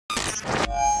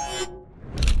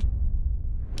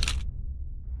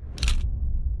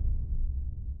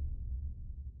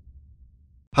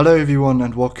Hello everyone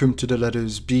and welcome to the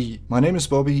letters B. My name is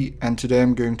Bobby and today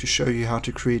I'm going to show you how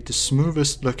to create the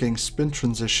smoothest looking spin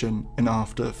transition in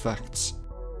After Effects.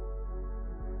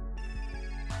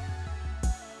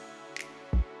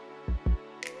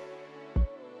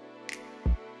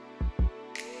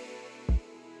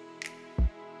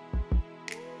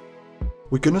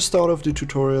 We're gonna start off the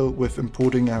tutorial with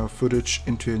importing our footage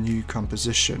into a new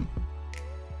composition.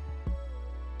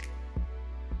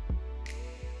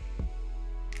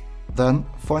 Then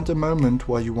find a moment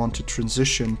where you want a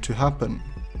transition to happen.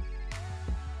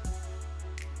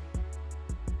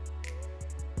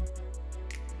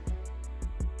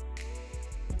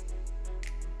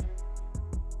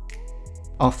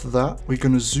 After that, we're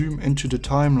gonna zoom into the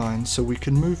timeline so we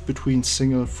can move between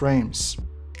single frames.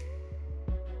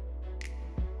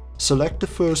 Select the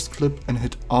first clip and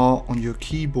hit R on your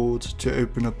keyboard to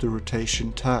open up the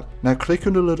rotation tab. Now click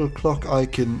on the little clock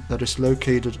icon that is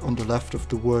located on the left of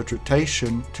the word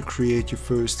rotation to create your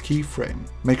first keyframe.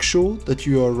 Make sure that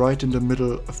you are right in the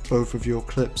middle of both of your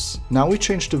clips. Now we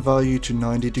change the value to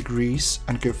 90 degrees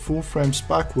and go 4 frames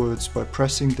backwards by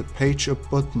pressing the page up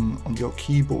button on your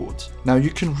keyboard. Now you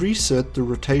can reset the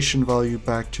rotation value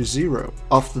back to 0.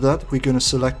 After that, we're going to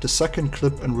select the second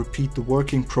clip and repeat the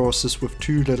working process with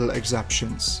 2 little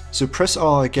exceptions. So press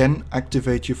R again,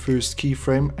 activate your first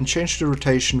keyframe and change the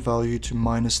rotation value to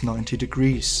 -90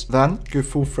 degrees. Then go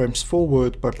 4 frames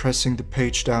forward by pressing the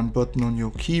page down button on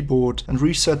your keyboard and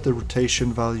reset the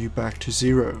rotation value back to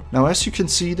 0. Now as you can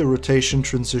see, the rotation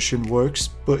transition works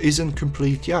but isn't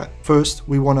complete yet. First,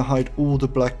 we want to hide all the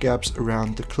black gaps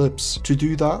around the clips. To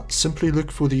do that, simply look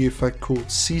for the effect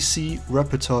called CC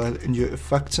Reptile in your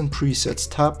Effects and Presets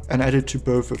tab and add it to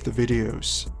both of the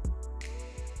videos.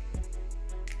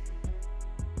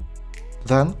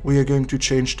 Then we are going to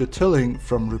change the tilling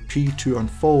from repeat to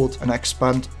unfold and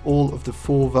expand all of the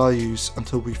 4 values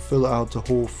until we fill out the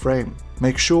whole frame.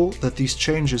 Make sure that these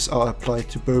changes are applied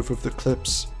to both of the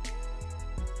clips.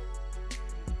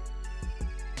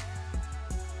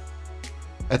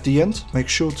 At the end, make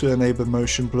sure to enable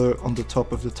motion blur on the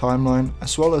top of the timeline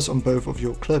as well as on both of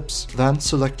your clips. Then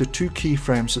select the 2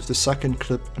 keyframes of the second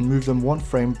clip and move them 1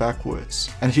 frame backwards.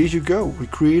 And here you go, we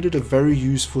created a very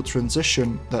useful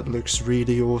transition that looks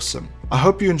really awesome. I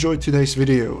hope you enjoyed today's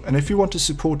video, and if you want to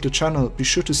support the channel, be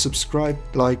sure to subscribe,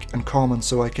 like and comment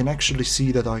so I can actually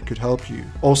see that I could help you.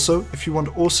 Also, if you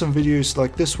want awesome videos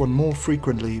like this one more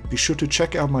frequently, be sure to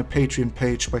check out my Patreon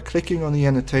page by clicking on the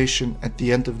annotation at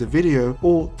the end of the video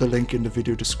or the link in the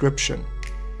video description.